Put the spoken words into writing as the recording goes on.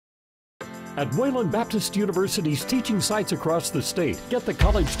At Wayland Baptist University's teaching sites across the state, get the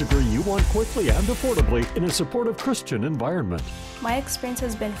college degree you want quickly and affordably in a supportive Christian environment. My experience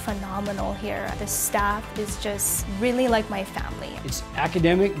has been phenomenal here. The staff is just really like my family. It's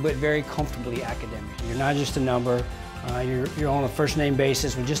academic, but very comfortably academic. You're not just a number. You're on a first-name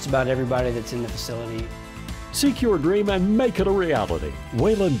basis with just about everybody that's in the facility. Seek your dream and make it a reality.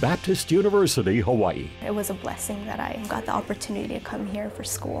 Wayland Baptist University, Hawaii. It was a blessing that I got the opportunity to come here for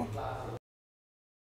school.